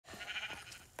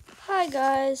Hi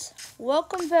guys,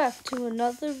 welcome back to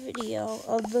another video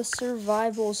of the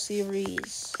survival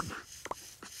series.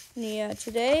 Yeah,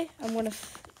 today I'm going to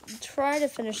try to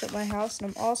finish up my house,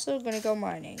 and I'm also going to go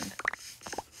mining.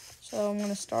 So I'm going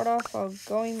to start off by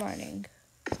going mining.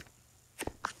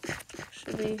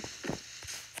 Actually,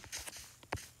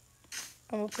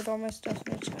 I'm going to put all my stuff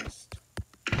in the chest.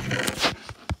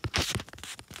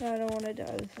 I don't want to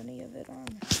die with any of it on.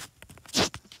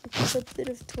 Let's put a bit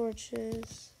of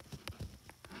torches.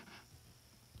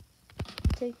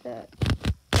 Take that.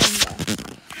 And that.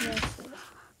 That's it.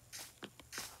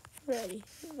 Ready.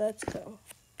 Let's go.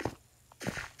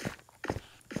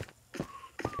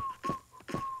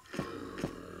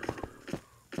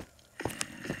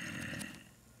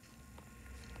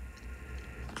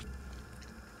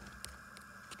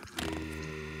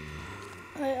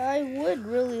 I would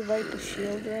really like a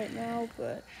shield right now,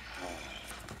 but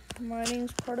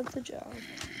mining's part of the job.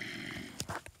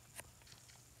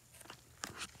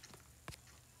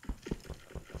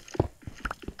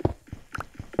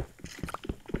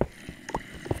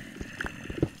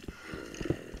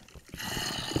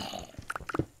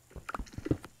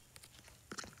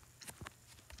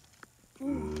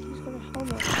 Ooh, he's got a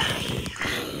helmet.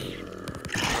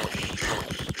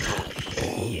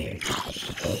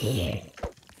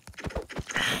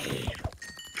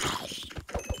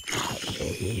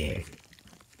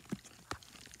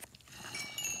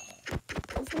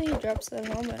 Hopefully he drops that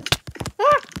helmet.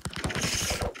 Ah!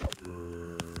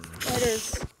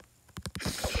 Spiders.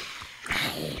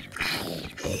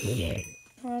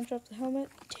 I want to drop the helmet.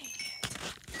 Dang it.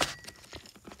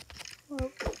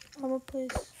 Well, I'm gonna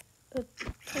place a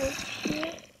torch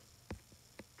here.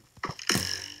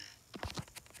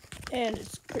 And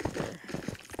it's creeper.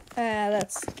 Ah,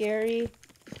 that's scary.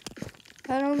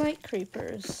 I don't like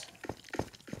creepers.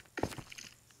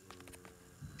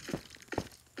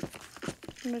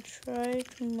 I'm gonna try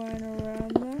to mine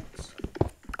around that.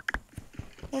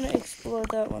 I want to explore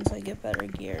that once I get better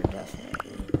gear,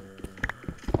 definitely.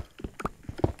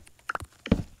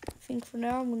 I think for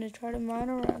now I'm gonna try to mine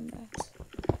around that.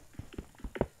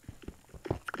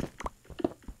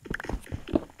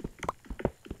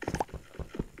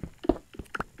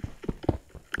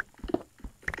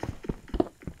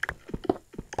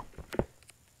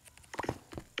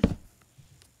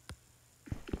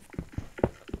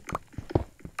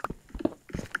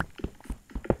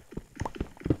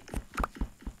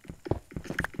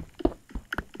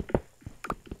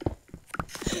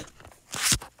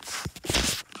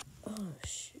 Oh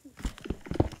shoot.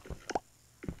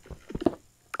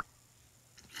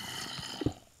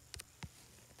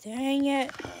 Dang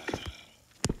it.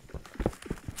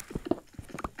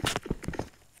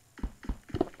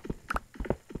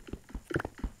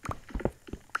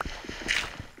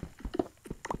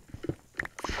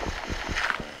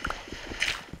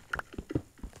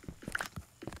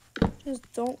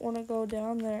 Just don't want to go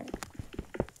down there.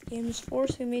 The game is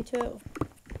forcing me to.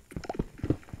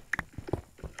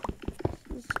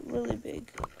 This is a really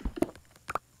big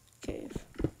cave.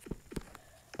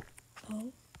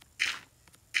 Oh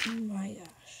my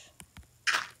gosh.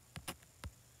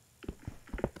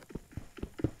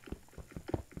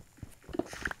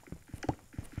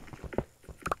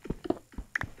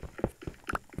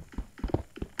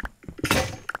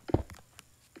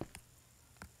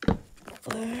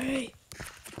 Alright.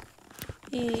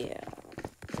 Yeah.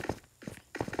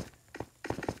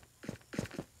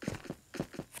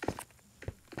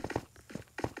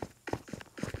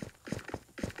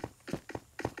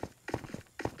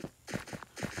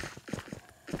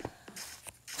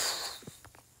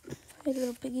 Hey,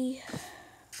 little piggy.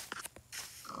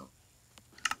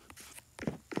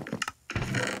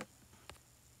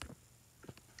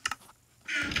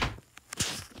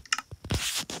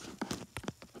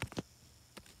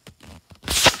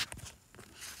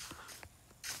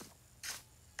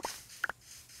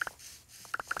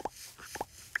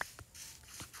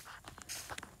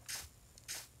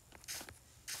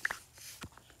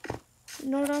 You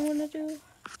know what I'm gonna do? I'm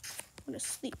gonna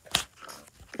sleep.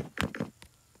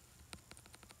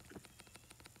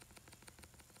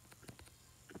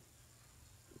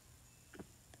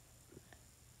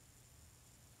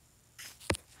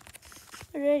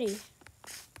 Alrighty.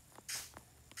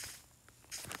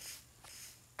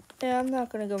 Yeah, I'm not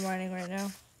gonna go mining right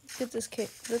now. Let's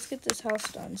get this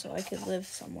house done so I can live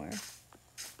somewhere.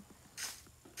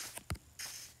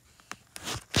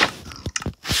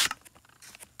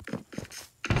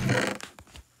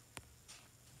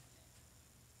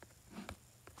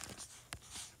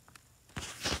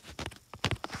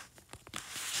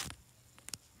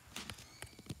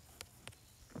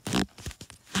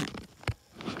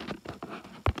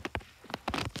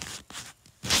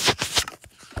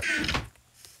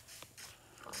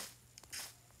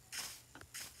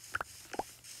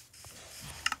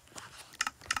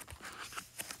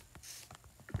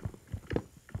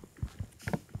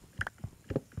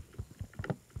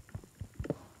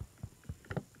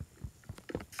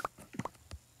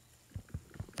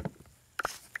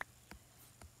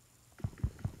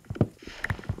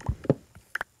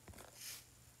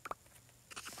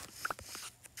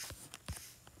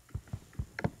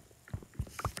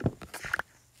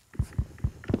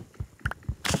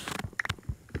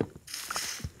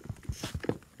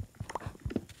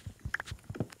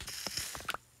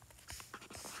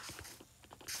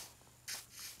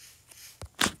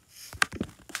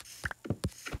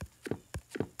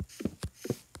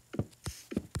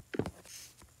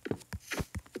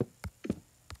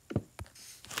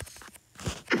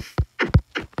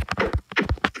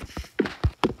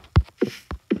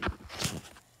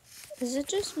 Is it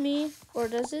just me, or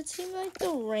does it seem like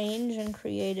the range in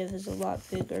creative is a lot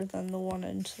bigger than the one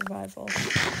in survival?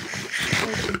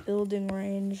 Like the building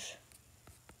range.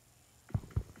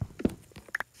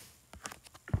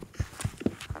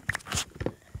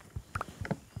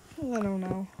 I don't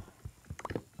know.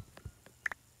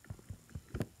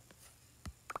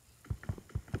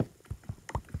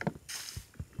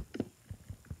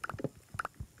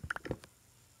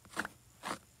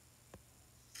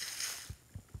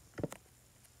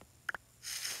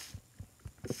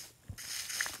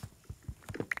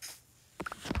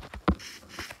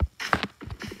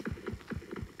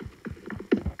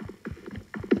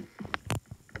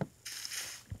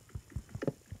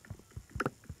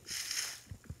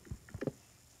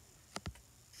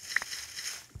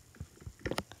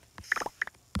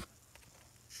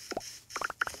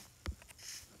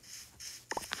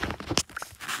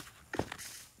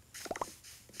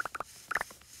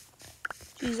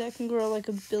 Geez, I can grow like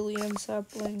 1 billion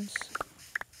saplings.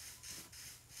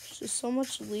 There's just so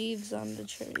much leaves on the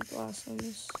cherry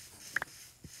blossoms.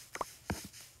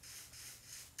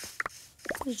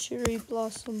 The cherry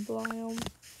blossom biome.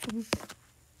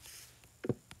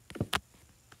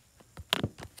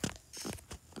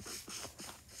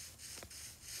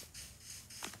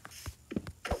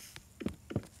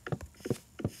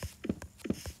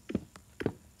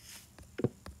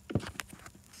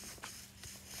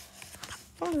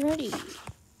 Alrighty.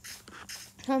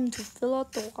 Time to fill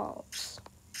out the walls.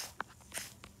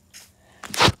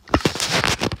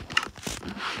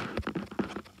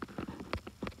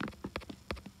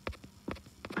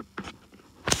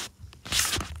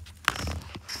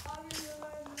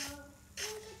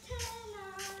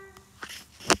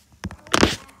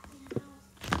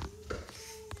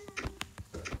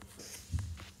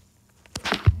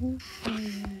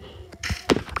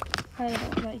 I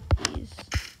don't like these.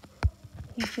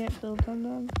 You can't build on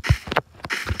them.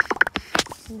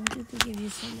 Why did they give you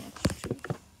so much too?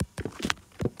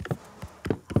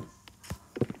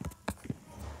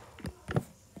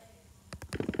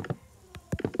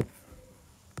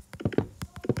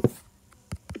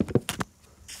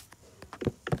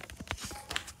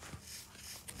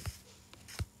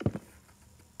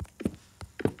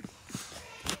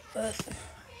 But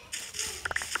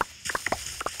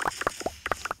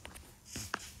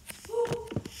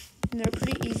they're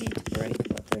pretty easy to break,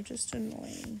 but they're just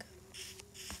annoying.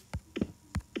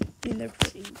 I mean, they're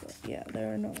pretty, but yeah,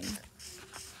 they're annoying.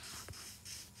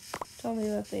 Tell me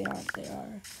that they aren't, they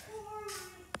are.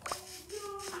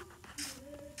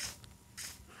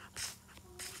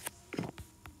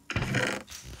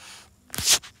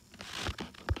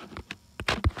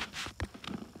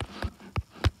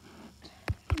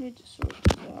 I need to sort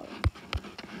this out.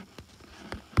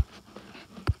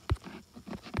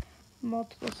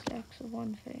 Multiple stacks of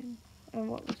one thing. And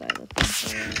what was I looking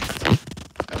for?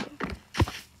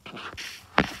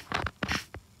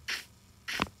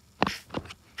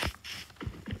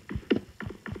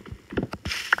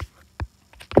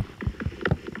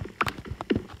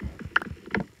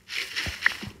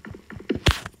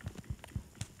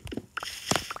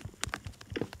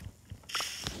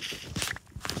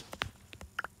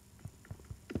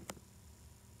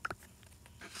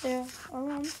 Yeah,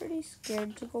 I'm pretty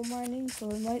scared to go mining,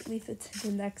 so I might leave it to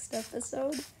the next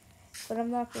episode. But I'm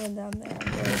not going down there,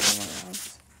 I'm going somewhere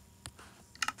else.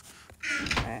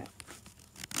 Alright.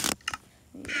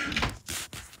 Yeah.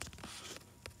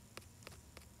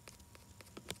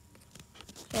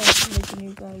 Sorry for making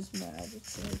you guys mad.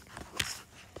 It's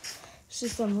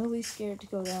just I'm really scared to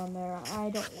go down there.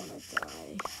 I don't want to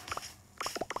die.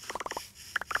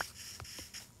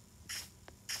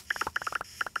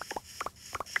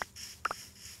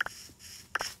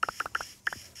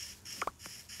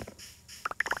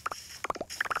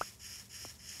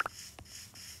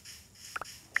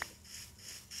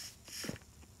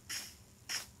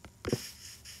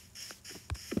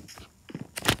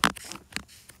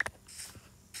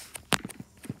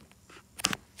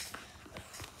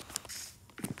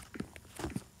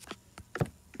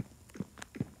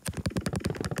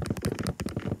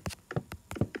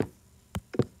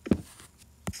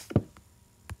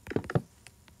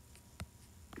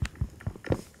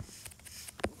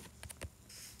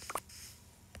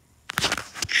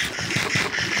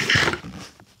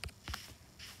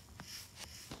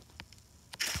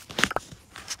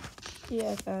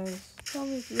 Yeah, guys, tell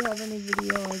me if you have any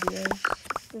video ideas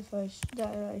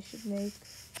that I should make.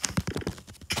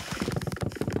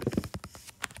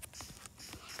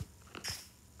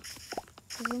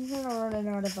 Because I'm kind of running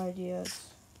out of ideas.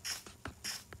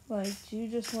 Like, do you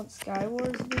just want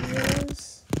Skywars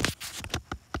videos?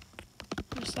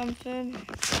 Or something?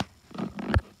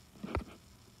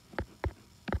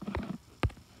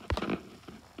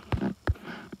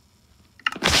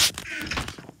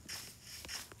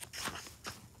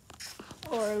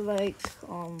 like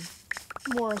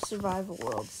more Survival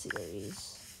World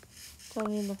series? Tell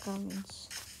me in the comments.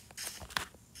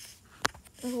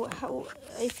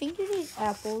 I think you need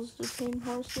apples to tame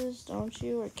horses, don't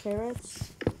you? Or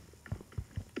carrots?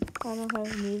 I don't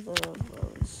have neither of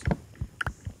those.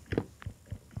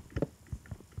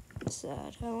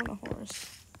 Sad. I want a horse.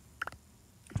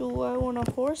 Do I want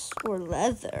a horse or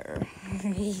leather?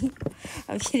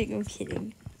 I'm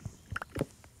kidding.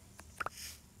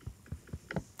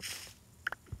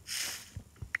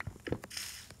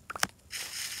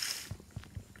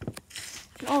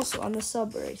 And also on the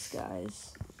sub race,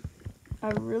 guys. I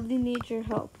really need your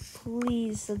help.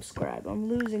 Please subscribe. I'm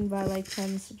losing by like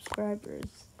 10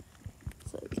 subscribers.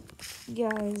 It's like,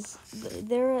 guys,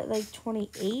 they're at like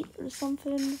 28 or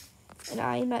something. And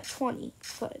I am at 20.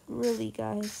 But really,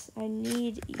 guys, I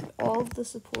need all of the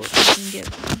support you can give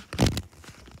me.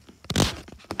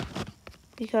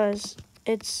 Because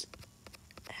it's...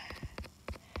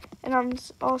 And I'm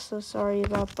also sorry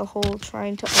about the whole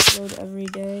trying to upload every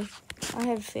day. I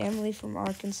have family from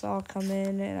Arkansas come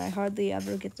in, and I hardly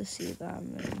ever get to see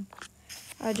them. And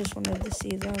I just wanted to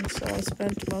see them, so I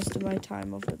spent most of my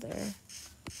time over there.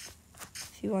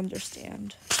 If you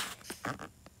understand.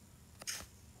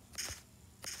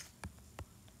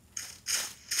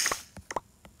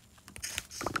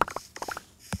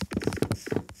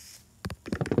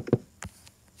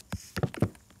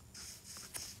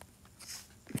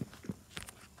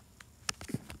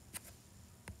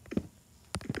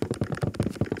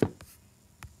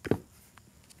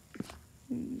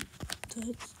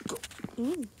 Let's go.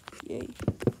 Ooh, yay.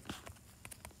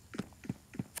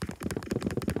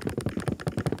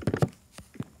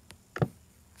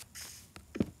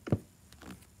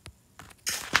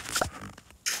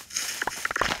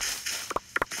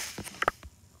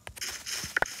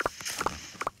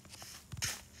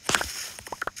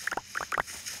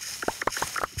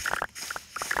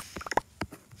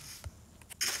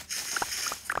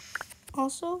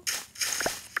 Also,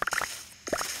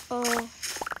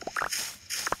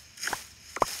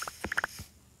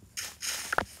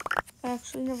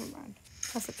 actually, never mind.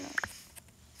 I forgot.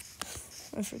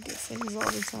 I forget things all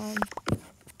the time.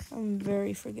 I'm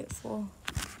very forgetful.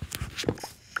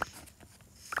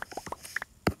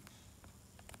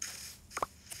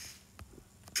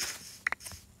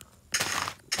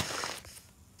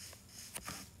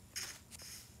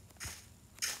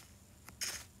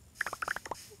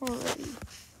 Alrighty.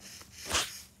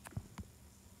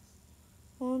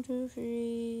 1, 2,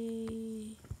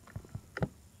 3.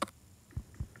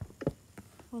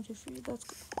 1, 2, 3. That's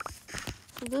good.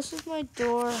 So this is my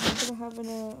door. I'm gonna have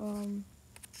an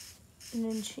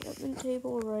enchantment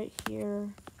table right here.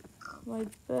 My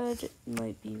bed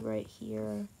might be right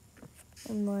here,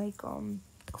 and like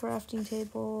crafting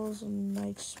tables and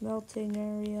like smelting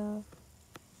area,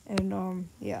 and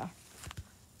yeah.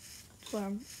 That's what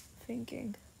I'm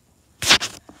thinking.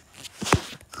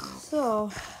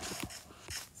 So,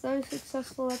 it's a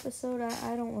successful episode.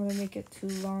 I don't want to make it too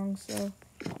long, so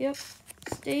yep.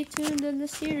 Stay tuned in the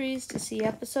series to see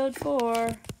episode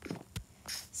 4.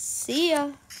 See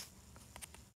ya!